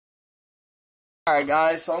Alright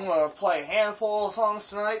guys, so I'm going to play a handful of songs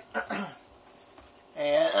tonight.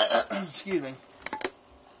 And, excuse me.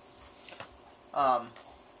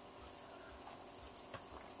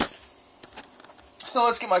 So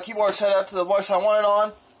let's get my keyboard set up to the voice I want it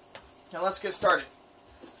on. And let's get started.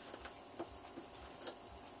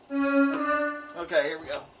 Okay, here we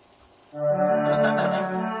go.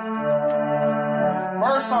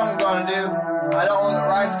 First song I'm going to do, I don't own the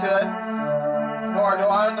rights to it, nor do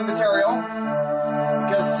I own the material.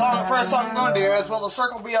 Because the first song I'm going to do is Will the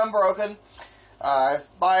Circle Be Unbroken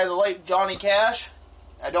by the late Johnny Cash.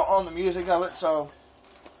 I don't own the music of it, so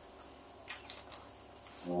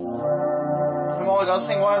I'm only going to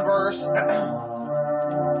sing one verse. I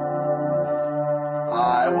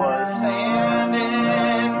was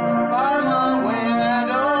standing by my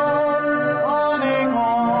window on a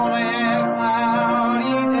cold and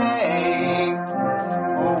cloudy day,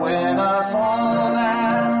 when I saw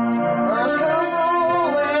that hearse come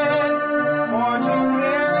rolling for to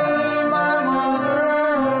carry my mother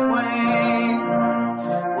away.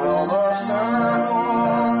 Will the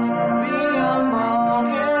circle be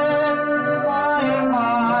unbroken by and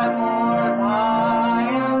by, Lord, by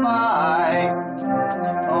and by?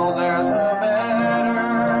 Oh, there's a better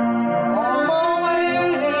home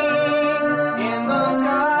awaiting in the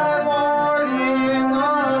sky, Lord, in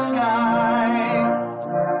the sky.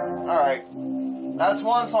 Alright, that's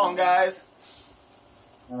one song, guys.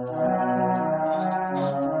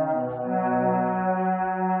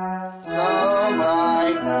 Some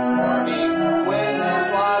bright morning, when this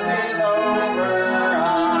life is over,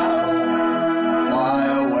 I'll fly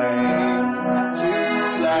away to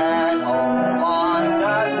that home on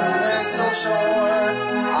God's celestial shore.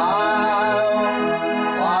 I'll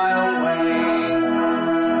fly away.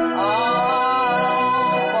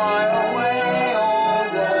 I'll fly away, oh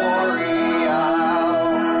glory.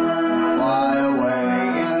 I'll fly away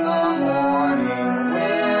in the morning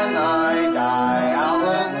when I die.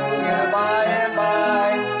 Hallelujah, by and by.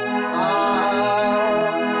 I'll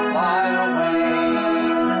fly away.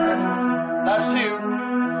 That's two.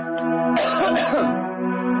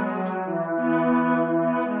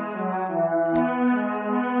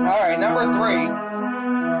 Alright, number three.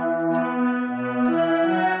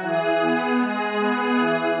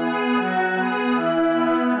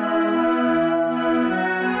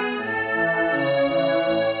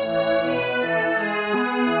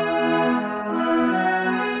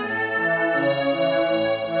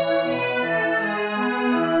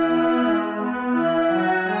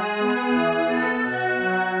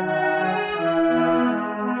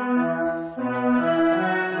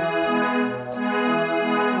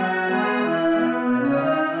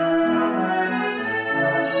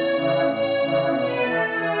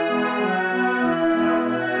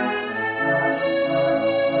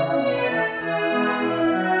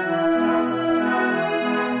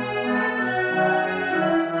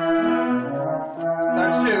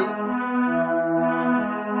 That's two.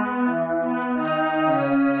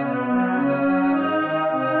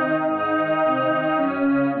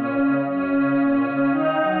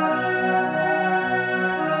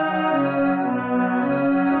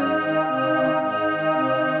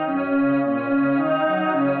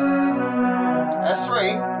 That's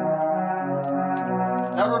three.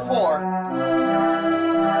 Number four.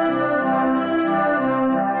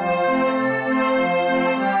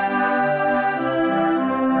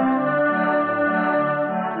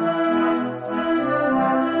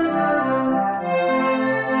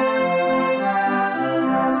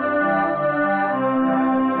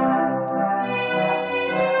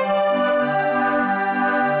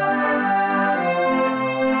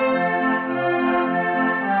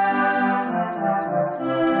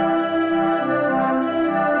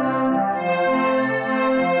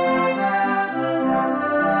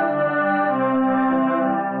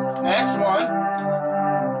 Next one.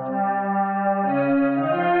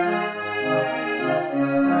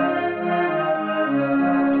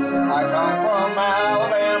 I come from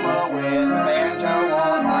Alabama with a banjo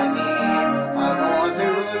on my knee. I'm going to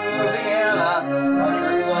Louisiana, my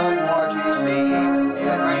true love for to see.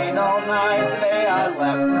 It rained all night the day I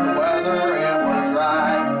left. The weather, it was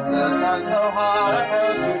dry. The sun's so hot I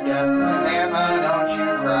froze to death. Susanna, don't you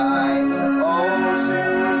cry. Oh,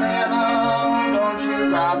 Susanna, don't you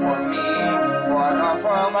cry for me. For I come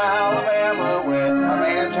from Alabama with my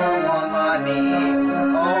banjo on my knee.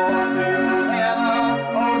 Oh, Susanna,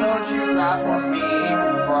 oh, don't you cry for me.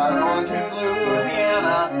 For I'm going to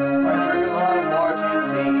Louisiana, my true love for to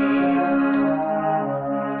see.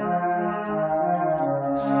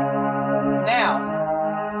 Now,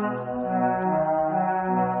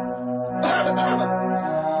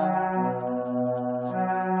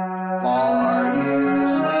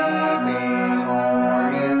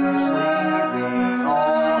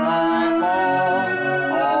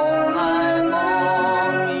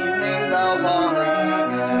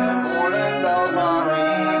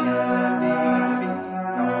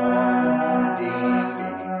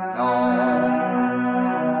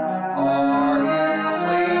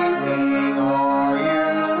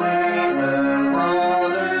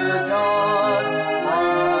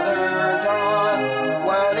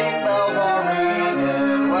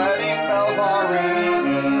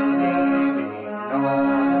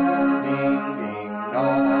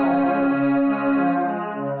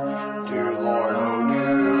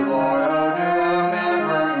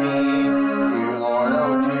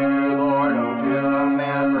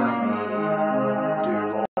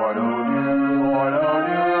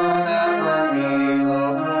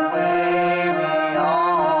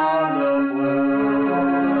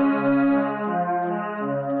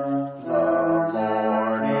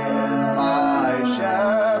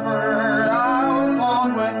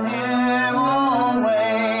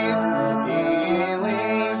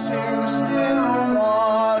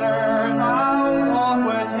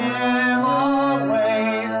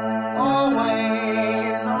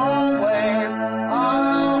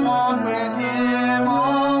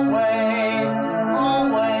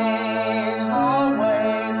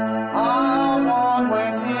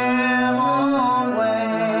 with him always.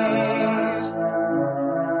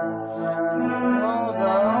 Oh,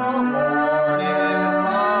 the Lord is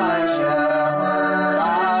my shepherd,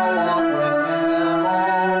 I'll walk with him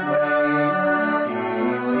always. He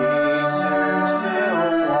leads to still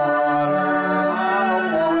waters, I'll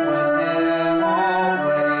walk with him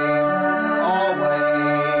always.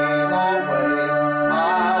 Always, always,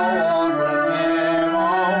 I'll walk with him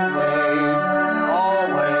always.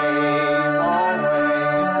 Always,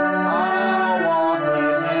 always, I'll walk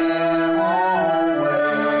with him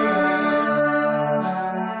always.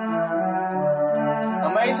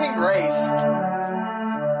 Amazing Grace.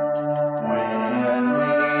 When we've been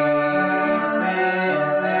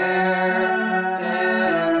there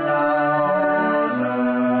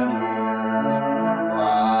 10,000 years,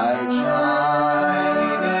 bright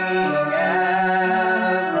shining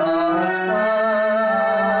as the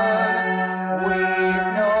sun, we've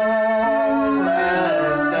no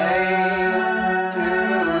less days to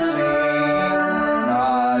sing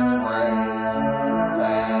God's praise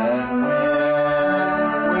than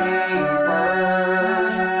when we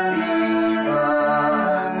first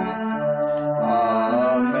begun.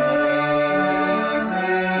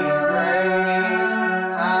 Amazing grace,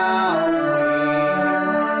 how sweet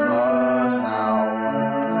the sound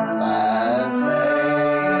that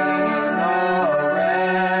saved a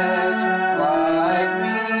wretch like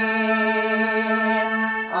me.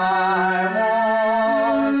 I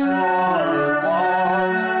once was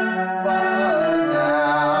lost, but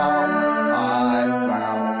now I'm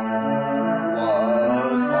found.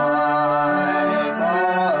 Was blind,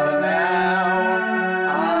 but now I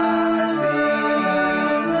see.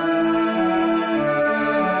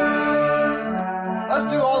 Let's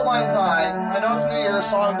do Old Lang Syne. I know it's a New Year's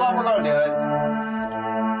song, but we're gonna do it.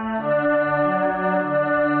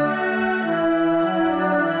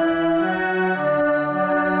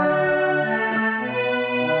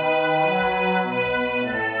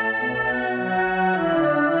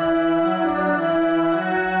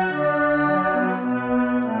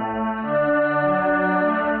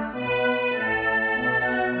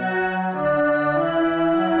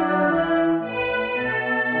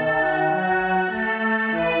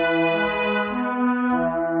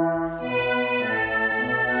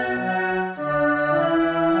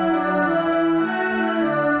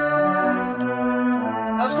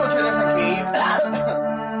 Let's go to a different key.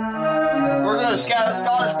 We're going to Scottish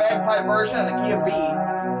bagpipe version in the key of B.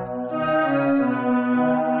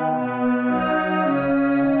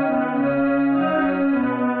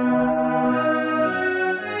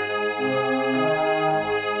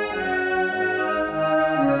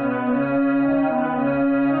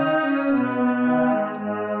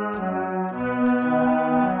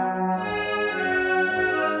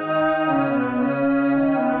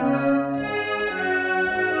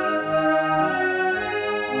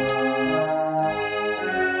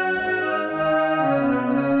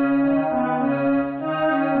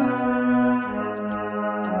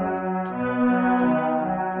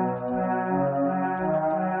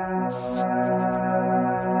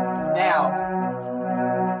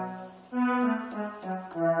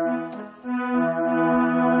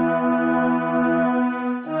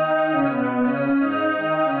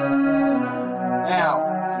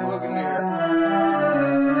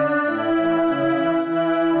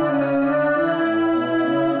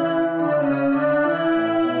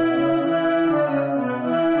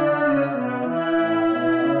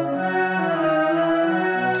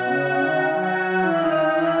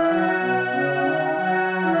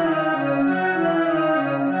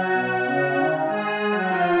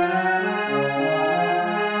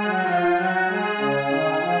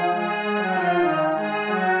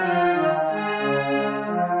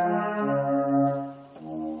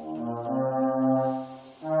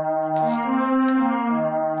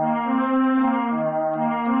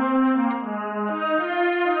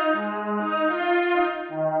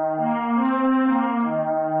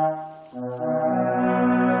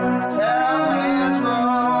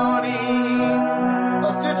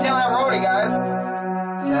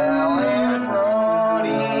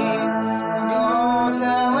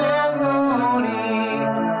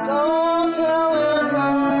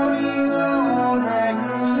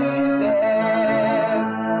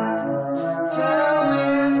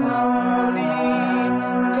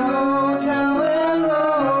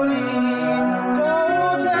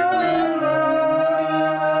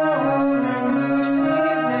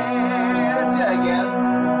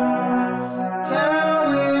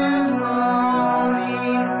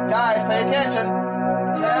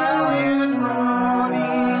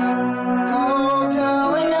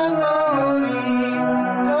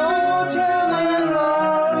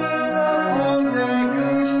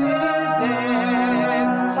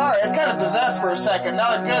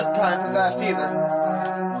 not a good kind of possessed either.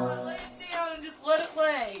 Lay it down and just let it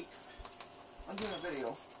lay. I'm doing a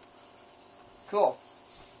video. Cool.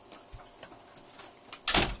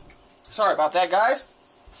 Sorry about that, guys.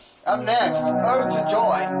 Up next, Ode to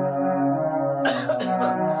Joy.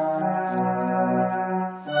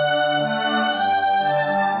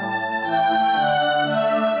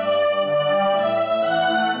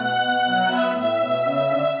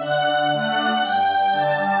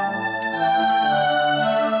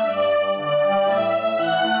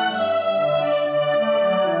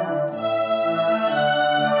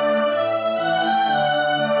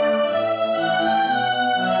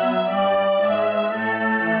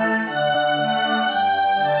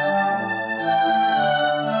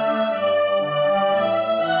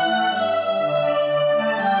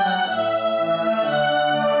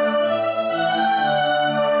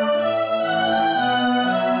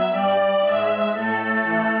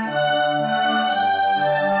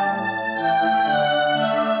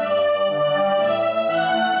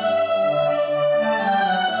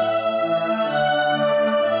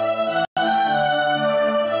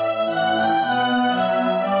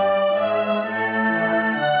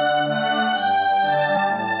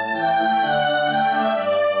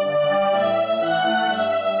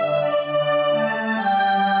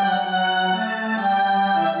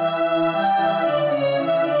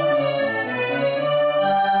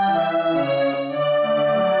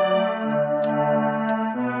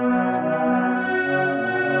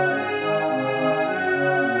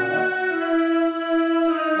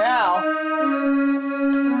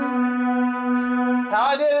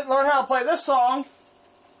 Play this song.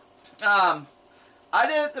 I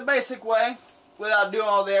did it the basic way without doing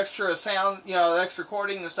all the extra sound, you know, the extra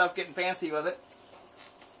recording and stuff, getting fancy with it.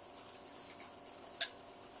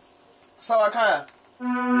 So I kind of, you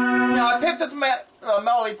know, I picked up the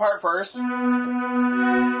melody part first. And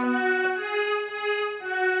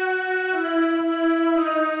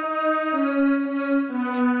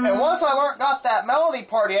once I got that melody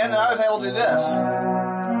part in, then I was able to do this.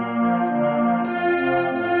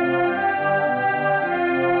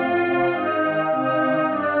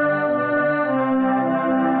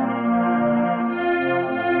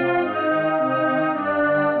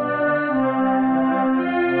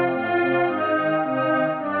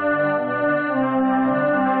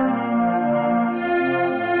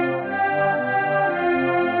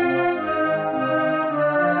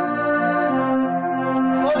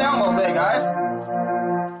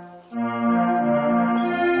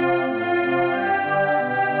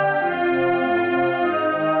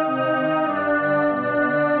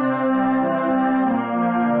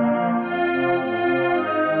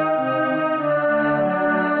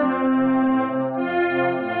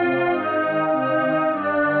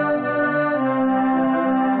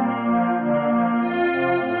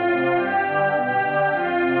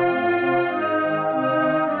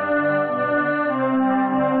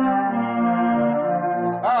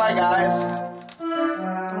 Guys,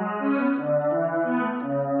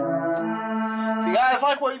 if you guys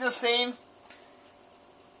like what you just seen,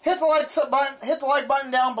 hit the like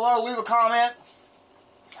button down below, leave a comment,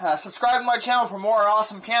 subscribe to my channel for more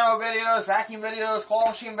awesome piano videos, vacuum videos, claw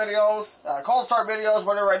machine videos, cold start videos,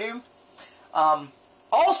 whatever I do.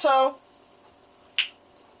 Also,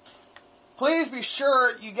 please be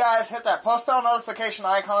sure you guys hit that post bell notification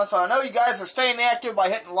icon so I know you guys are staying active by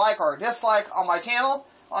hitting like or dislike on my channel.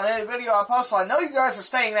 On any video I post, so I know you guys are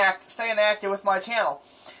staying active with my channel.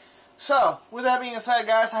 So, with that being said,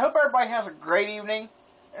 guys, I hope everybody has a great evening,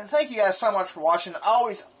 and thank you guys so much for watching.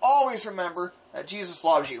 Always remember that Jesus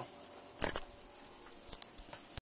loves you.